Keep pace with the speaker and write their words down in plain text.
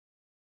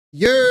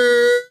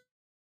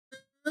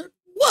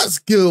What's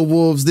good,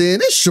 Wolves? Then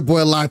it's your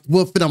boy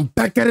LoccdWolf, and I'm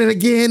back at it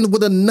again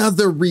with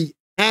another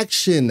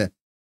reaction.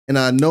 And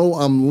I know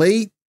I'm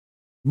late,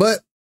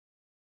 but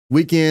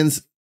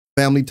weekends,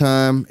 family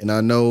time, and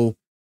I know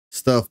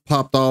stuff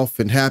popped off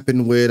and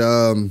happened with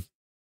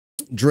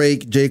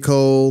Drake, J.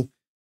 Cole,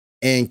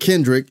 and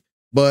Kendrick.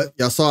 But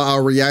y'all saw I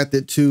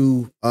reacted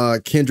to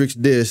Kendrick's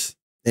diss,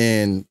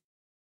 and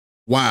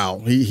wow,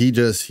 he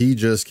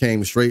just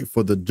came straight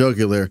for the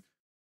jugular.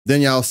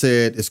 Then y'all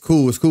said it's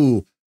cool, it's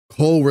cool.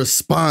 Cole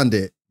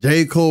responded.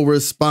 J. Cole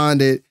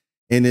responded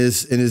in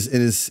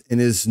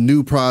his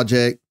new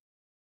project.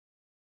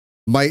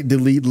 Might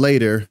delete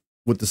later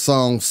with the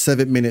song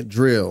 7-Minute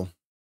Drill.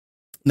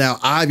 Now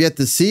I've yet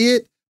to see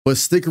it, but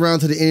stick around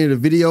to the end of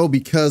the video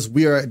because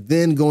we are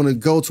then going to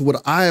go to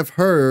what I have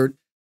heard.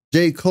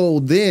 J.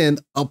 Cole then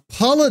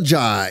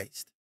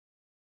apologized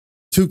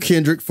to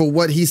Kendrick for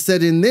what he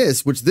said in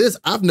this, which this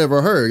I've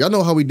never heard. Y'all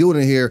know how we do it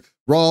in here.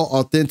 Raw,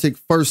 authentic,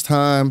 first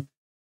time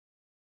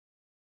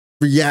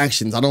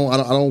reactions. I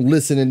don't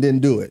listen and then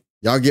do it.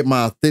 Y'all get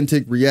my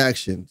authentic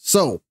reaction.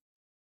 So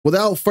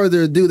without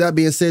further ado, that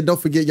being said, don't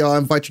forget, y'all, I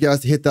invite you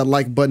guys to hit that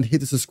like button, hit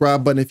the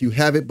subscribe button if you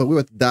haven't, but we're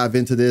about to dive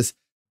into this.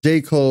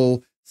 J.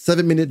 Cole,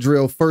 7-Minute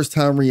Drill, first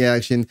time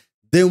reaction.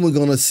 Then we're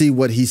going to see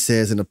what he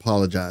says in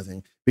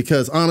apologizing.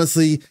 Because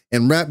honestly,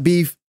 in rap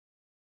beef,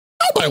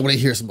 nobody want to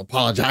hear some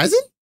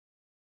apologizing.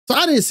 So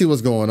I didn't see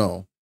what's going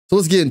on. So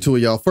let's get into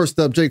it, y'all. First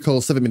up, J.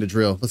 Cole, 7-Minute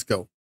Drill. Let's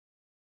go.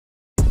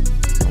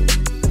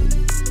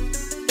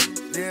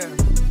 Yeah.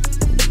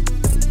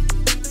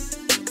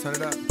 Turn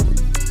it up.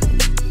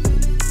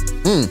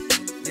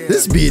 Yeah.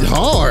 This beat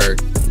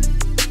hard.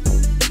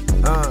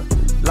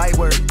 Light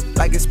work,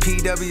 like it's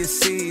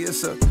PWC.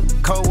 It's a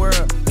cold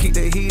world. Keep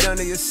the heat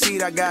under your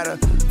seat. I got a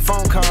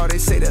phone call. They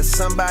say that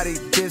somebody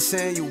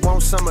dissing. You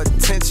want some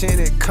attention.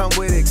 It come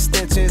with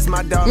extensions.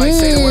 My dog like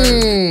say the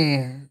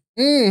word.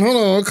 Hold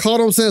on. I caught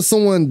him saying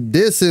someone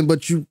dissing,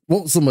 but you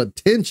want some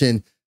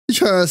attention. You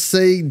trying to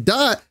say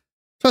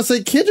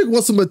Kendrick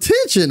wants some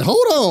attention.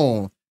 Hold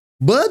on.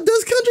 But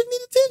does Kendrick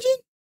need attention?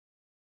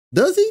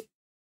 Does he?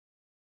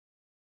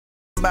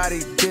 Somebody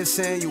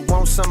dissing, you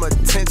want some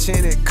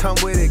attention. It come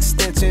with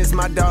extensions.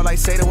 My dog like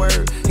say the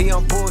word. He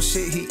on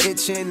bullshit, he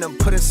itching. I'm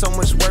putting so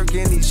much work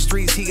in these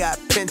streets. He got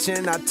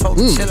pension. I told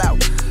him chill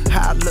out.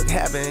 How I look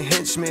having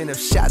henchmen.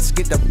 If shots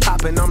get to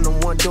popping, I'm the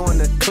one doing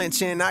the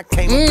clinching. I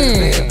came up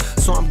in there,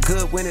 so I'm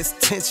good when it's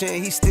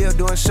tension. He still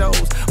doing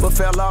shows, but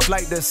fell off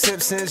like the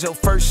Simpsons. Your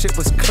first shit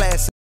was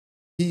classic.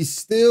 He's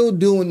still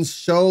doing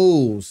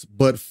shows,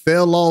 but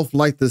fell off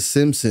like the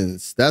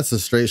Simpsons. That's a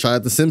straight shot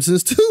at the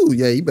Simpsons too.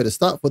 Yeah, you better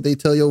stop what they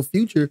tell your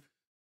future,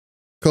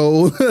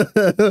 Cole.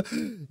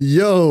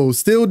 Yo,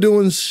 still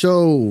doing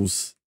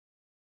shows.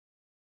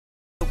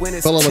 When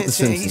it's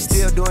tension, he's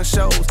still doing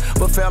shows,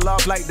 but fell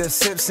off like the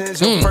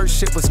Simpsons. Your first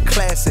shit was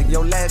classic,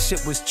 your last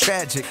shit was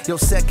tragic. Your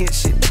second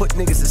shit put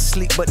niggas to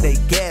sleep, but they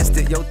gassed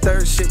it. Your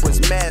third shit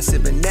was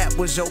massive, and that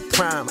was your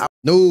prime.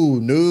 No.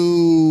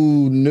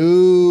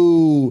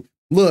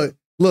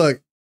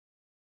 Look.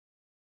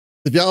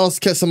 If y'all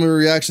catch some of the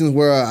reactions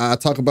where I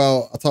talk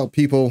about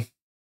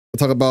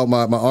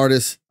my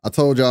artists, I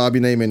told y'all I'll be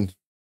naming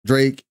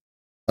Drake,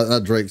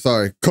 not Drake,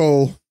 sorry,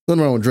 Cole.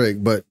 Nothing wrong with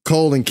Drake, but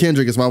Cole and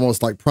Kendrick is my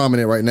most like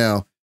prominent right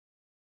now.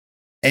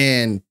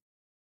 And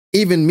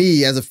even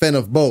me as a fan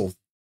of both,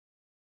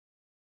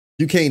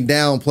 you can't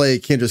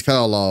downplay Kendrick's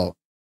catalog.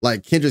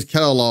 Like Kendrick's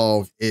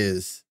catalog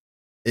is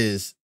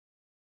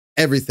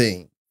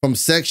everything from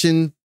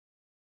Section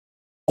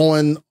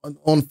on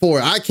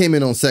 4. I came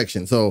in on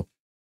Section, so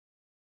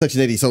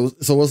Section 80. So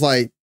it's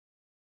like,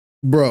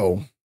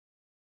 bro,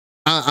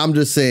 I'm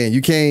just saying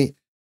you can't.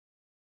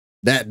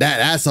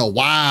 That's a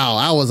wow.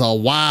 That was a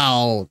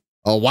wild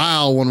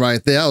one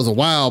right there. That was a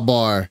wild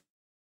bar.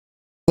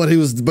 But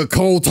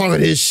Cole talking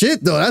his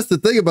shit though. That's the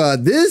thing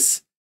about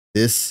this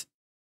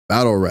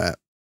battle rap.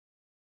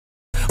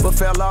 But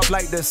fell off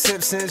like the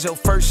Simpsons. Your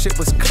first shit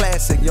was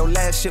classic, your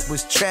last shit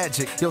was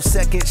tragic. Your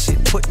second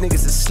shit put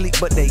niggas to sleep,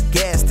 but they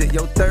gassed it.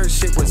 Your third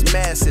shit was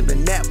massive,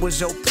 and that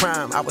was your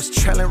prime. I was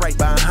trailing right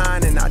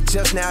behind, and I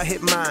just now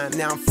hit mine.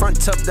 Now I'm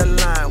front up the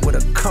line with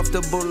a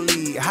comfortable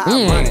lead. How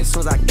I run it,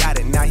 soon as I got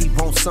it. Now he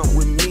wants something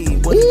with me.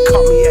 Well, he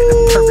caught me at the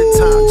perfect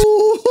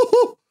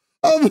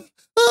time.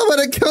 I'm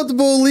at a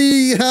comfortable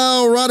lead.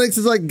 How ironic,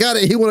 since I got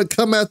it, he want to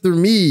come after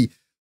me.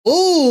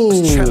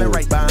 Ooh. Trailing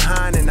right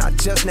behind, and I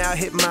just now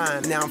hit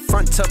mine. Now I'm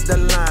front up the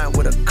line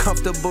with a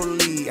comfortable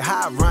lead.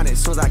 How I run it,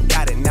 soon as I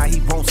got it. Now he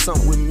wants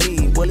something with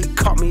me. Well, he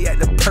caught me at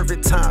the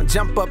perfect time.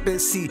 Jump up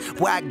and see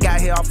where I got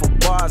here off of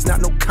bars.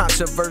 Not no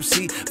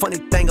controversy. Funny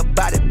thing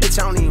about it, bitch,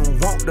 I don't even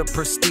want the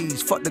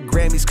prestige. Fuck the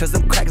Grammys, cause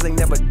them crackers ain't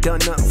never done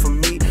nothing for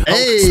me.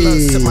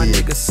 Slugs took my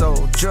nigga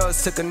soul.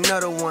 Drugs took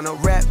another one. A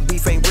rap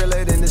beef ain't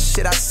realer than the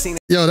shit I seen.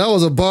 Yo, that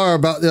was a bar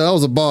about. Yeah, that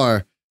was a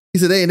bar. He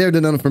said they ain't never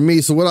done nothing for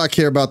me, so what I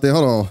care about then?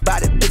 Hold on.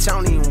 About it, bitch, I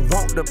don't even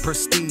want Fuck the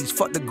prestige,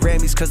 fuck the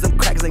Grammys, cause them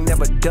crackers ain't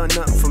never done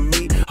nothing for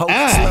me.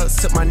 Slugs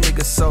took my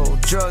nigga soul,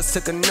 drugs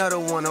took another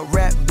one. A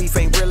rap beef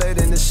ain't realer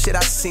than the shit I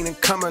seen in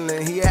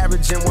Cumberland. He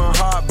averaging one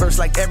hard burst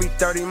like every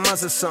 30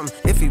 months or something.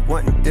 If he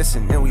wasn't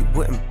dissing, then we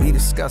wouldn't be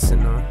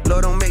discussing.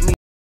 Lord, don't make me.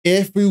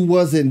 If we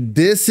wasn't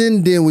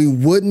dissing, then we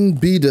wouldn't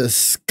be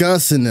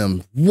discussing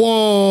them.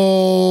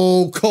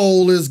 Whoa,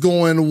 Cole is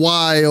going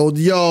wild.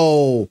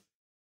 Yo,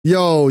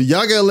 y'all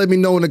gotta let me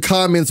know in the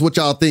comments what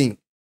y'all think.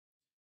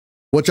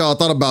 What y'all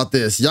thought about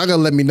this. Y'all gotta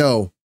let me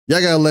know.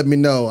 Y'all gotta let me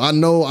know. I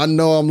know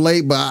I'm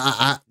late,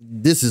 but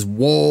this is,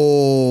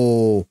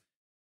 whoa.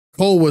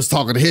 Cole was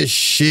talking his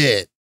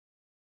shit.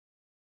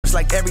 It's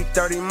like every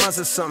 30 months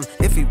or something.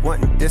 If he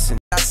wasn't dissing,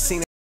 I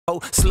seen it.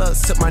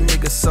 Slugs took my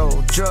nigga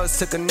soul, drugs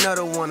took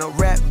another one. A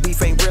rap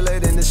beef ain't realer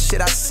than the shit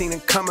I seen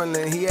in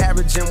Cumberland. He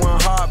averaging one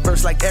hard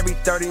burst like every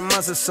 30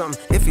 months or something.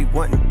 If he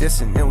wasn't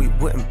dissing, then we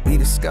wouldn't be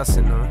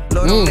discussing. Lord,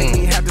 don't make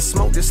me have to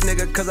smoke this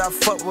nigga, cause I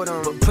fuck with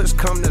him. But push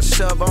come to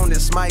shove on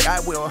this mic, I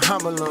will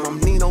humble him.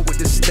 I'm Nino with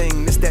this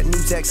thing, this that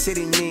New Jack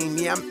City meme.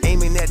 Yeah, I'm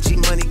aiming at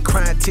G-Money,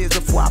 crying tears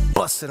before I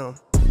busted him.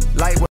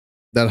 Like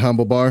that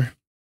humble bar.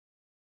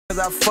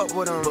 I fuck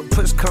with him, but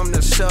push come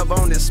to shove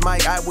on this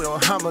mic, I will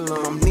humble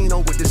him. I'm Nino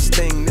with this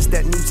thing, this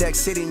that New Jack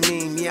City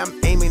meme. Yeah, I'm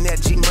aiming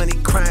at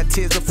G-Money, crying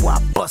tears before I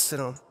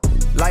busted him.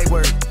 Light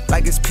work,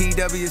 like it's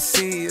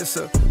PWC, it's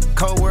a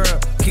cold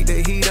world. Keep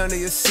the heat under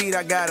your seat.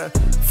 I got a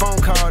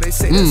phone call, they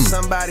say there's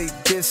somebody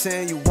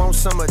dissing. You want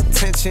some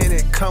attention,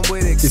 it come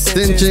with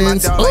extensions. My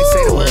dog like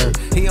say the word,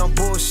 he on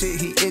bullshit,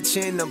 he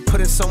itching. I'm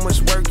putting so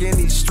much work in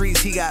these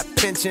streets, he got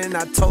pension.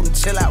 I told him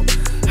chill out,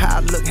 how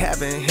I look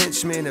having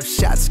henchmen. If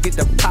shots get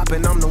to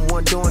popping, I'm the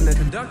one doing the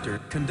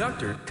conductor.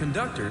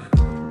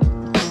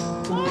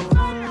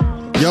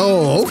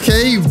 Yo,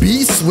 okay,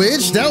 beat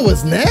switch, that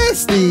was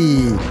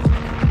nasty.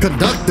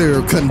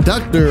 Conductor,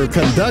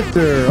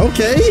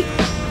 okay.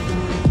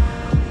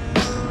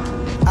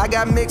 I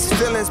got mixed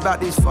feelings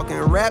about these fucking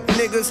rap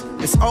niggas.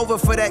 It's over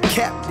for that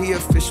cap, the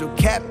official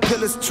cap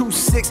pillars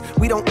 2-6.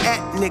 We don't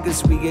act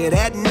niggas, we get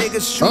at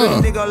niggas. Shoot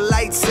a nigga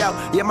lights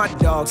out. Yeah, my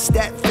dog,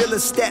 stat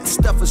fillers, stat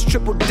stuffers,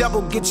 triple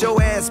double, get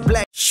your ass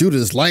black.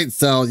 Shooters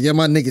lights out. Yeah,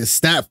 my niggas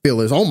stat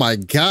fillers. Oh my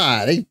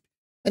God.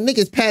 That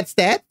nigga's Pat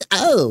Stat.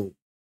 Oh,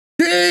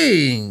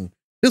 dang.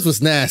 This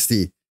was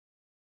nasty.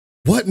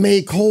 What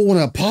made Cole want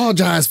to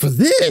apologize for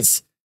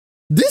this?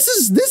 This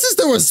is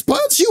the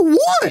response you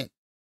want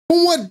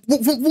from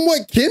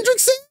what Kendrick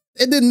said,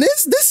 and then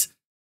this.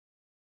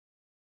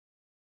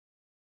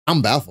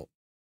 I'm baffled.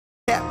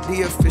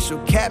 The official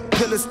cap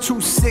pillars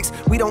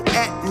 2-6. We don't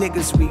act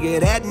niggas, we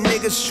get at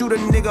niggas. Shoot a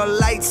nigga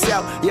lights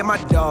out. Yeah, my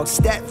dog,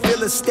 stat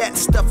fillers, stat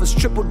stuffers,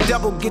 triple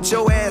double, get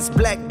your ass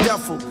black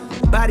duffel.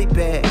 Body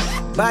bag,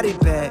 body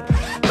bag,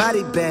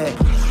 body bag.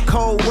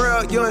 Cold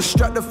world, your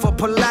instructor for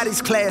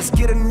Pilates class.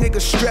 Get a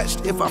nigga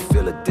stretched if I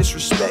feel a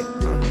disrespect.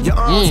 Your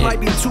arms might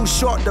be too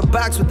short to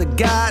box with the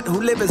God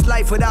who live his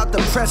life without the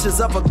pressures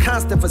of a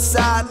constant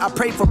facade. I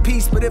pray for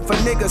peace, but if a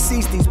nigga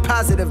sees these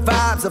positive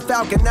vibes, a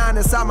Falcon 9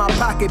 inside my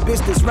pocket, bitch,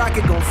 this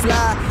rocket gon'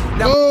 fly.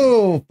 Now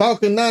oh,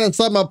 Falcon 9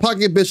 inside my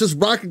pocket, bitch, this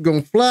rocket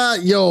gon' fly.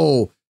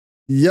 Yo,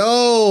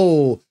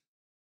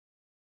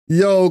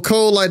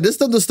 Cole, like this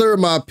don't disturb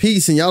my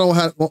peace, and y'all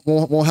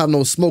won't have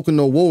no smoking,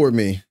 no war with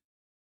me.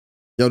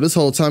 Yo, this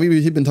whole time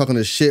he been talking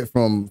this shit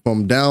from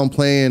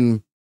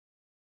downplaying,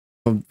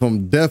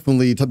 from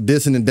definitely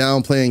dissing and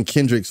downplaying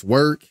Kendrick's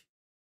work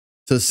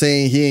to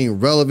saying he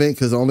ain't relevant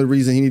because the only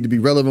reason he need to be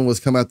relevant was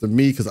come after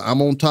me because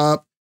I'm on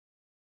top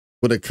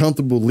with a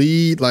comfortable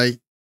lead. Like,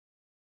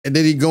 and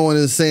then he going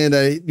and saying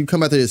that you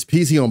come after his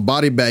piece, he gonna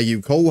body bag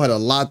you. Cole had a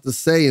lot to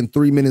say in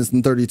 3 minutes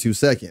and 32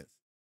 seconds.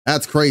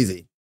 That's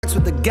crazy.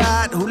 with the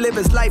God who live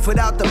his life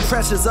without the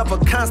pressures of a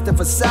constant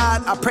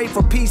facade. I pray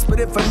for peace, but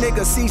if a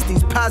nigga sees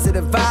these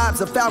positive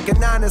vibes, a Falcon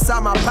 9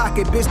 inside my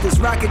pocket, bitch, this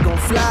rocket gon'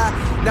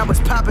 fly. Now it's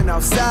popping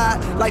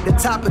outside like the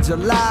top of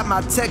July.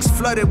 My text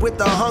flooded with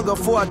the hunger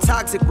for a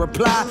toxic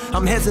reply.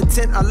 I'm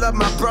hesitant, I love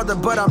my brother,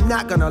 but I'm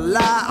not gonna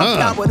lie. I'm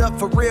powered up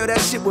for real, that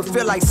shit would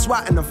feel like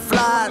swatting a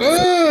fly.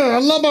 I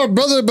love my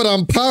brother, but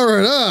I'm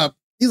powered up.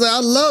 He's like,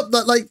 I love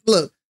that. Like,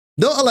 look.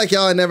 Don't like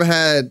y'all never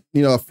had,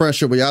 you know, a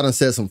friendship where y'all done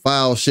said some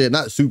foul shit,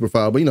 not super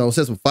foul, but, you know,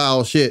 said some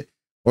foul shit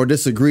or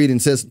disagreed and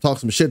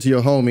talked some shit to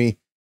your homie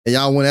and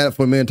y'all went at it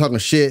for a minute talking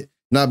shit,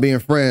 not being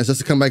friends,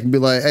 just to come back and be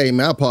like, hey,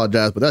 man, I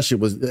apologize, but that shit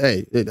was,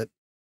 hey, good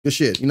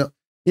shit. You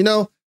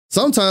know,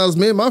 sometimes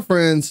me and my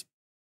friends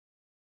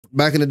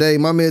back in the day,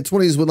 my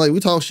mid-20s would like, we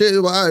talk shit,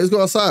 like, all right, let's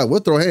go outside.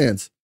 We'll throw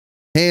hands.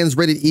 Hands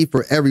ready to eat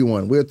for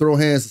everyone. We'll throw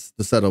hands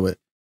to settle it.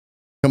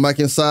 Come back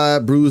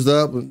inside, bruised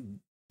up,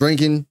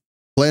 drinking,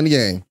 playing the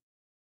game.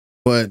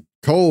 But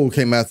Cole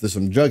came after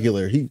some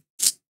jugular.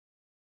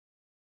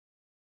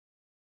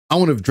 I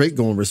wonder if Drake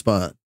gonna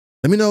respond.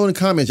 Let me know in the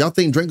comments. Y'all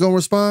think Drake gonna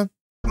respond?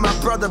 My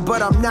brother,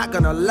 but I'm not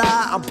gonna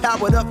lie. I'm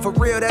powered up for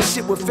real. That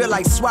shit would feel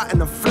like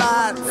swatting a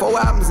fly. 4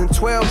 albums in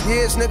 12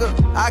 years, nigga.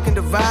 I can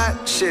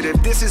divide. Shit, if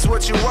this is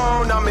what you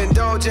want, I'm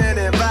indulging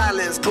in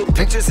violence. Put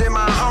pictures in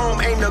my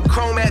home, aim the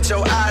chrome at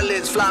your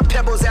eyelids. Fly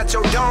pebbles at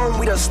your dome.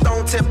 We just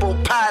Stone Temple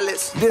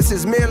Pilots. This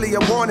is merely a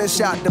warning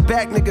shot to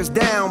back niggas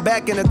down,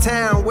 back in the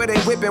town where they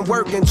whipping,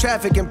 working,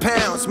 traffic and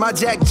pounds. My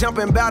jack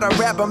jumping about a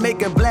rapper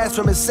making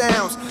blasphemous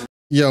sounds.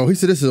 Yo, he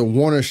said this is a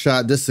warning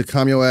shot just to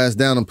calm your ass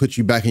down and put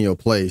you back in your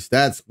place.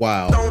 That's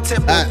wild.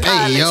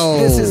 Hey, yo.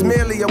 This is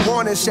merely a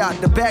warning shot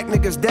to back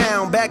niggas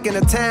down, back in the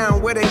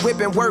town where they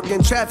whipping,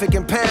 working, traffic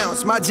and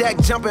pounds. My jack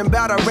jumping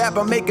about a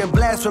rapper making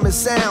blasphemous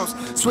sounds.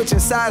 Switching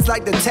sides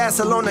like the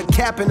tassel on a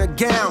cap and a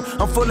gown.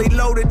 I'm fully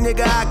loaded,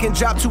 nigga, I can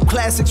drop 2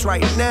 classics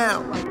right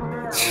now.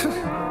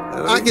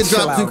 I can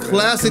drop 2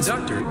 classics.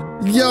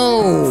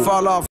 Yo,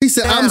 fall off. He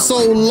said, I'm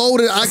so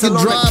loaded, I can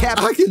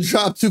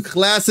drop 2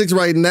 classics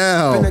right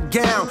now. In a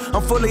gown,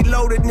 I'm fully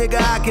loaded,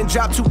 nigga, I can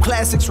drop 2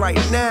 classics right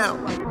now.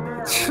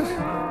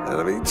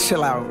 Let me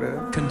chill out,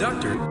 man.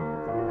 Conductor.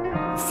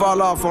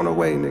 Fall off on the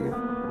way, nigga.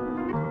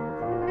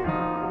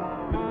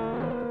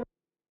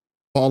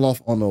 Fall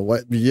off on the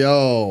way.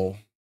 Yo.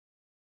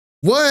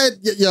 What?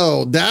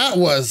 Yo, that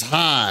was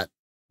hot.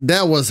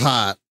 That was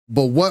hot.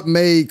 But what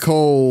made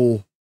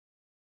Cole...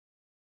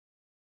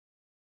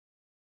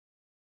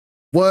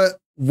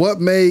 What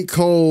made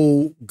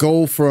Cole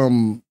go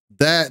from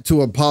that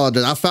to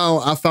apologize? I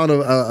found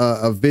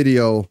a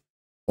video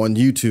on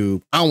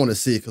YouTube. I want to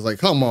see it because, like,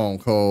 come on,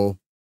 Cole.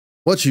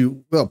 What,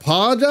 you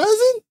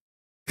apologizing?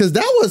 Because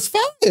that was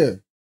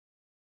fire.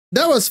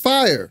 That was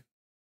fire.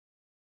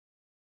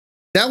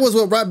 That was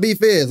what rap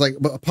beef is. Like,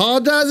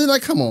 apologizing?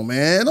 Like, come on,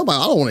 man. Nobody,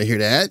 I don't want to hear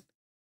that.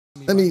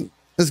 I mean,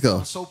 let's go.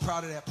 I'm so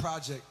proud of that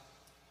project,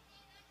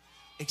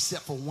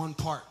 except for one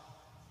part.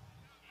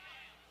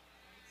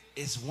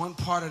 It's one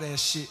part of that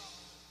shit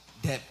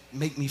that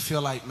make me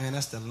feel like, man,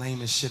 that's the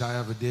lamest shit I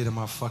ever did in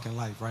my fucking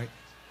life, right?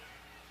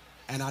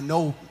 And I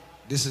know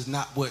this is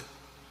not what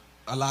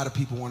a lot of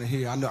people want to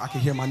hear. I know I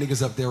can hear my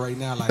niggas up there right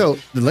now like, yo,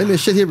 the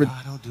lamest shit he ever...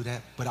 Nah, don't do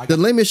that. But the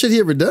lamest shit he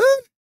ever done?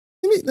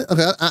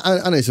 Okay,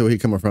 I didn't see where he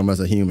coming from as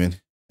a human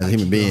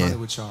being.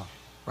 With y'all,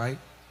 right?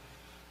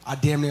 I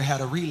damn near had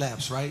a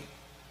relapse, right?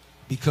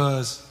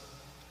 Because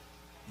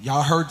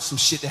y'all heard some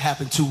shit that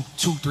happened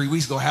 2-3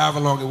 weeks ago, however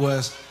long it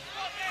was.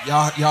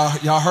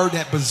 Y'all heard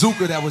that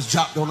bazooka that was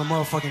dropped on the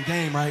motherfucking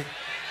game, right?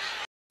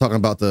 Talking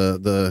about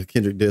the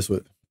Kendrick diss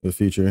with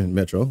Future and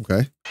Metro.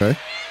 Okay.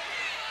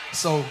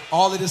 So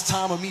all of this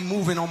time of me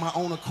moving on my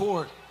own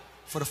accord,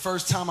 for the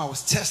first time I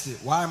was tested.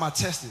 Why am I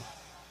tested?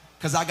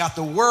 Because I got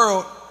the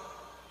world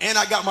and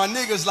I got my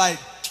niggas like,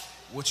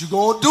 what you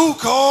gonna do,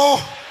 Cole?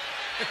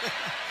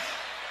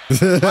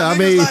 I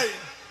mean, like,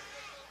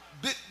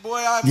 boy,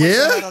 I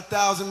had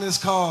 1,000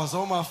 missed calls.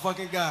 Oh my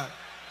fucking God.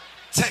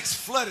 Text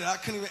flooded. I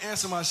couldn't even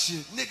answer my shit.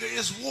 Nigga,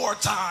 it's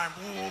wartime.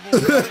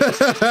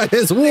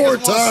 It's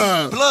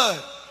wartime.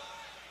 Blood.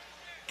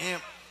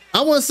 And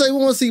I want to say we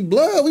want to see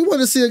blood. We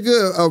want to see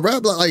a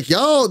rap like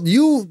y'all.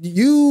 You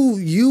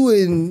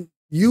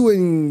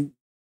and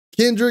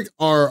Kendrick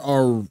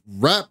are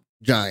rap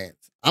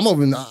giants. I'm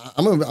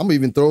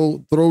even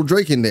throw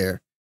Drake in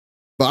there,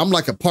 but I'm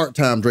like a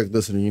part-time Drake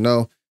listener, you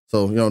know.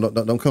 So you know,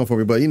 don't come for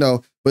me, but you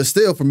know, but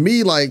still for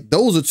me, like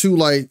those are 2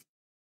 like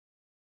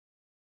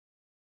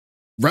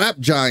rap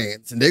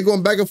giants, and they're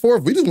going back and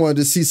forth. We just wanted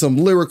to see some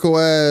lyrical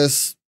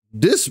ass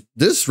diss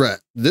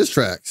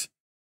tracks,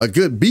 a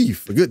good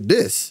beef, a good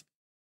diss.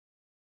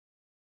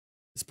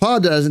 This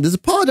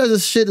apologizing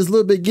shit is a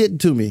little bit getting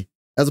to me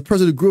as a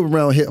person who grew up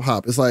around hip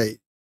hop. It's like,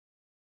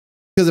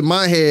 because in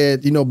my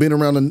head, you know, being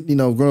around, you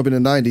know, growing up in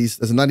the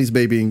 90s as a 90s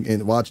baby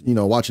and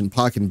watching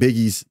Pac and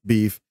Biggie's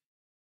beef,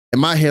 in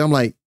my head, I'm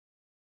like,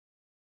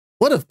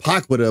 what if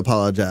Pac would have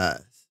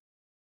apologized?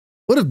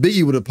 What if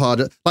Biggie would have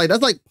apologized? Like,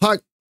 that's like Pac.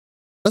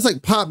 That's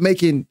like Pop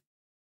making.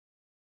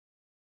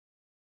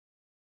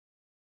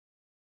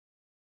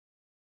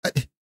 I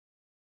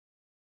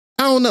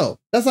don't know.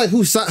 That's like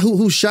who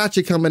shot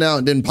you coming out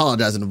and then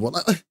apologizing.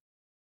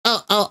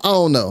 I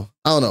don't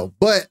know.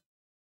 But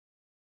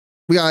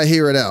we gotta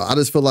hear it out. I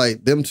just feel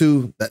like them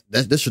 2.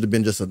 This should have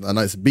been just a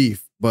nice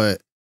beef.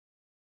 But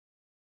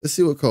let's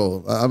see what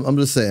Cole. I'm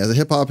just saying, as a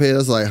hip hop head, I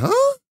was like,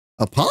 huh?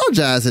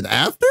 Apologizing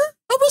after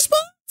a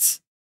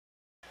response?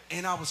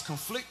 And I was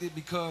conflicted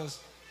because.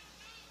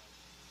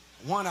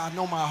 One, I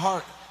know my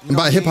heart. And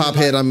by hip hop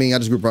head, I mean I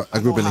grew up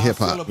into hip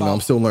hop. You know,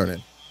 I'm still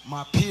learning.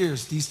 My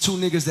peers, these 2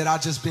 niggas that I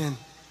just been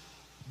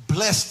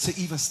blessed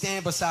to even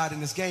stand beside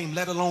in this game,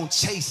 let alone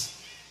chase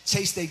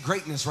their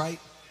greatness, right?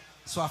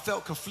 So I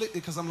felt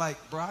conflicted because I'm like,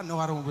 bro, I know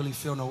I don't really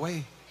feel no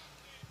way,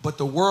 but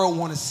the world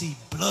want to see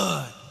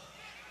blood.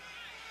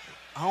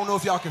 I don't know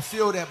if y'all can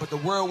feel that, but the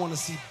world want to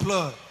see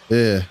blood.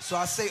 Yeah. So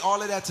I say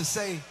all of that to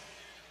say,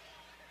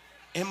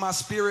 in my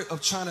spirit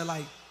of trying to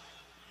like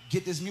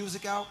get this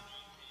music out,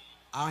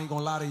 I ain't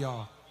gonna lie to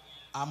y'all.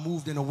 I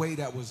moved in a way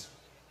that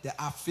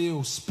I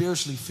feel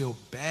spiritually feel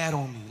bad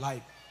on me.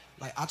 Like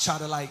I try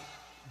to like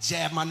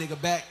jab my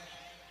nigga back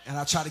and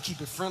I try to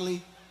keep it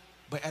friendly.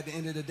 But at the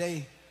end of the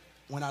day,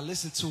 when I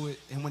listen to it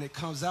and when it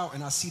comes out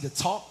and I see the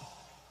talk,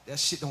 that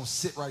shit don't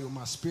sit right with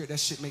my spirit. That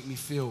shit make me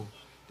feel,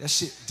 that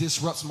shit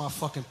disrupts my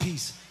fucking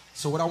peace.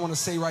 So what I wanna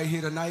say right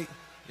here tonight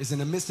is in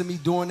the midst of me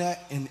doing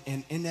that and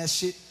in that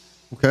shit,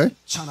 okay,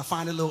 trying to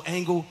find a little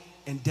angle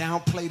and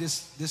downplay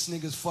this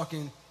nigga's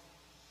fucking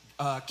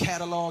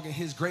catalog and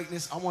his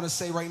greatness. I want to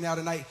say right now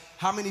tonight,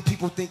 how many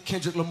people think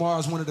Kendrick Lamar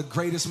is one of the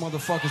greatest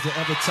motherfuckers to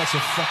ever touch a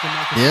fuking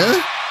microphone?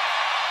 Yeah.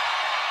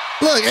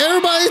 Look,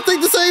 everybody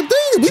think the same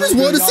thing. We just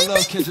want to see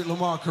love Kendrick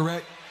Lamar,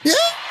 correct?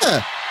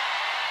 Yeah.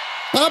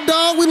 Pop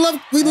Dog, we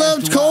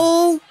love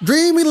Cole.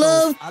 Dream, we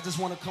love. I just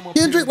want to come up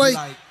Kendrick, here and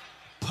like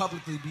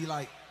publicly be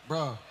like,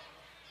 bro,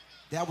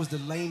 that was the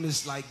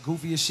lamest, like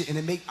goofiest shit.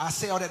 And I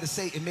say all that to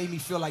say it made me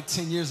feel like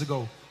 10 years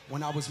ago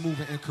when I was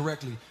moving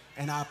incorrectly.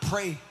 And I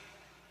pray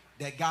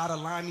that God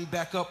aligned me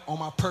back up on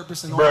my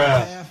purpose and on my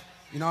path.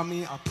 You know what I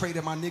mean? I pray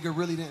that my nigga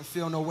really didn't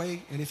feel no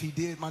way. And if he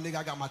did, my nigga,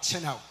 I got my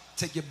chin out.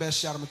 Take your best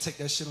shot. I'm gonna take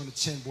that shit on the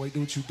chin, boy. Do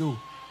what you do.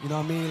 You know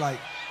what I mean? Like,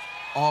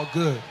 all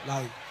good.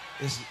 Like,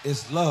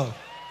 it's love.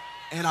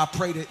 And I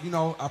pray that,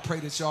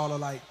 y'all are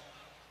like,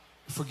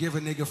 forgive a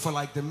nigga for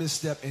like the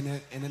misstep,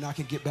 and then I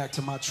can get back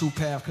to my true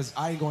path. Cause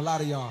I ain't gonna lie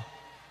to y'all.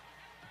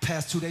 The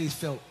past 2 days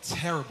felt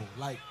terrible.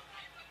 Like,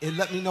 it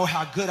let me know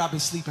how good I've been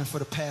sleeping for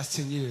the past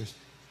 10 years.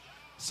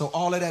 So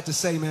all of that to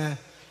say, man,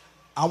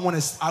 I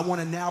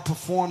wanna now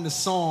perform the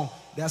song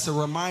that's a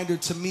reminder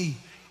to me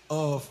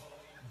of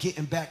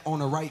getting back on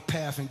the right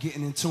path and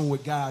getting in tune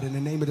with God. And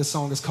the name of the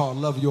song is called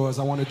Love Yours.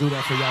 I want to do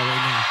that for y'all right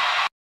now.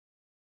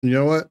 You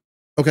know what?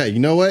 Okay, you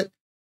know what?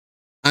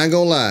 I ain't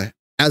gonna lie.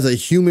 As a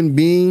human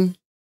being,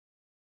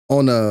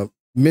 on a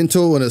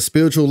mental and a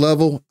spiritual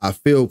level, I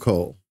feel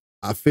Cole.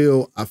 I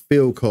feel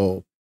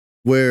Cole,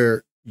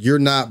 where you're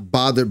not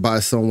bothered by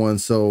someone.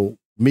 So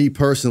me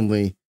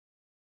personally,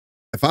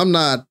 if I'm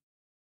not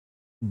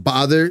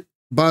bothered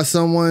by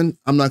someone,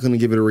 I'm not gonna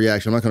give it a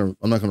reaction.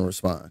 I'm not gonna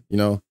respond. You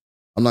know,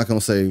 I'm not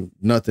gonna say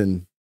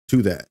nothing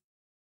to that.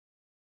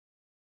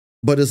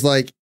 But it's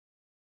like,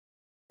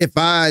 if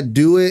I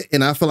do it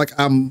and I felt like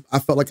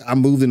I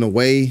moved in a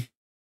way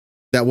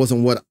that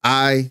wasn't what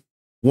I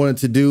wanted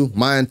to do,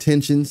 my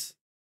intentions,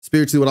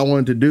 spiritually, what I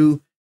wanted to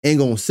do, ain't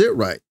gonna sit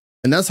right.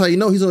 And that's how you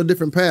know he's on a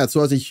different path.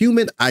 So as a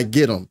human, I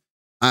get him.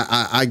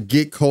 I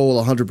get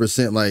Cole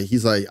 100%. Like,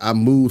 he's like, I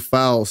moved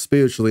foul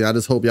spiritually. I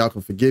just hope y'all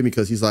can forgive me,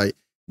 because he's like,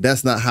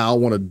 that's not how I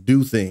want to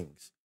do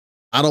things.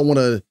 I don't want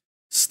to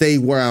stay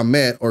where I'm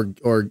at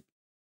or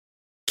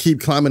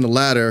keep climbing the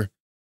ladder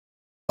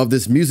of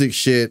this music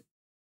shit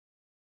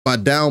by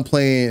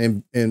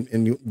downplaying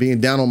and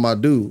being down on my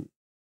dude.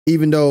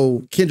 Even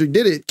though Kendrick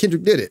did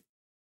it.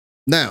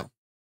 Now,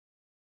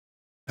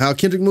 how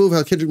Kendrick move,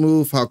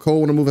 how Cole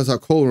want to move, that's how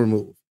Cole will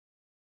move.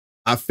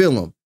 I feel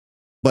him.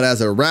 But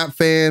as a rap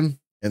fan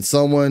and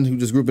someone who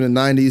just grew up in the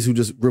 90s, who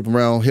just grew up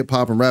around hip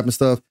hop and rap and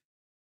stuff,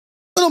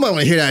 nobody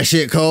want to hear that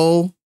shit,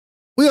 Cole.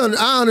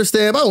 I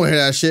understand, but I want to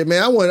hear that shit,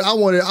 man. I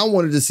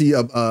wanted to see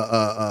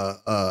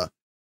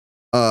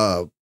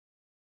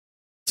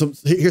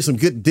hear some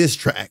good diss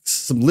tracks,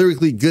 some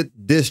lyrically good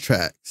diss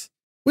tracks.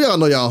 We all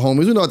know y'all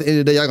homies. We know at the end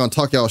of the day, y'all gonna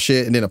talk y'all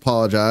shit and then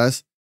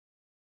apologize.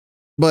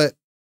 But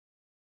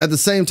at the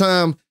same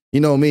time, you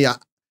know me, I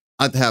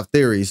have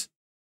theories.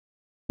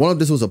 One of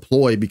this was a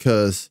ploy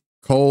because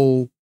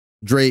Cole,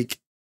 Drake,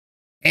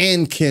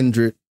 and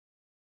Kendrick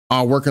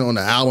are working on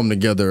an album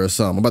together or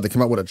something. I'm about to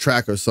come out with a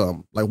track or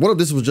something. Like, what if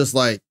this was just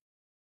like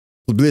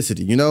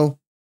publicity, you know?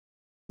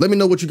 Let me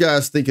know what you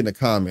guys think in the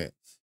comments.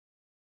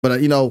 But,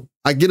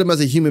 I get him as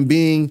a human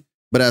being,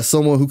 but as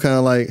someone who kind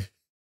of like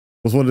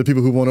was one of the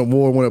people who wanted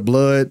war, wanted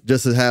blood,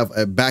 just to have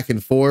a back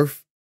and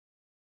forth,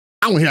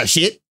 I don't hear that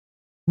shit.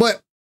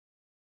 But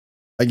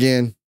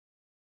again,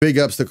 big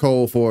ups to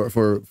Cole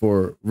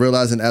for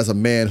realizing as a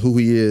man who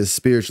he is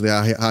spiritually,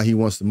 how he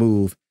wants to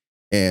move,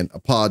 and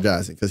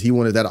apologizing, because he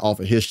wanted that off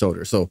of his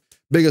shoulder. So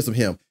big ups to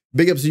him.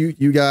 Big ups to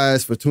you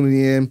guys for tuning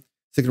in,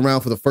 sticking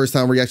around for the first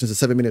time reactions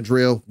to 7-minute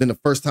drill. Then the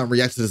first time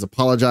reactions is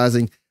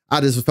apologizing. I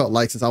just felt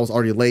like, since I was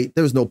already late,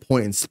 there was no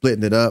point in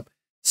splitting it up.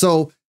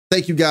 So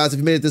thank you guys. If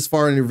you made it this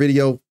far in your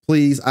video,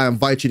 please, I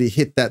invite you to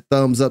hit that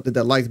thumbs up, hit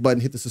that like button,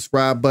 hit the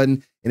subscribe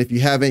button. And if you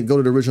haven't, go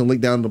to the original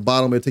link down at the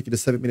bottom. It'll take you to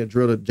 7-minute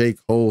drill to J.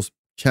 Cole's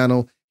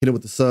channel. Hit it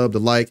with the sub, the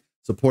like,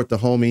 support the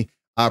homie.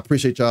 I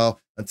appreciate y'all.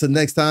 Until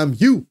next time,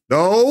 you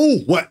know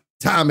what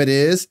time it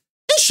is.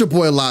 It's your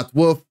boy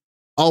LoccdWolf.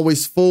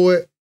 Always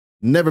forward,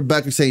 never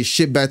backward, saying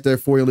shit back there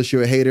for you unless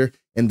you're a hater.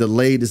 And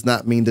delayed does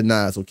not mean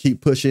denied. So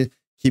keep pushing,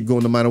 keep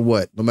going no matter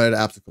what, no matter the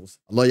obstacles.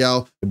 I love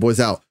y'all. The boys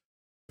out.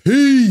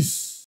 Peace.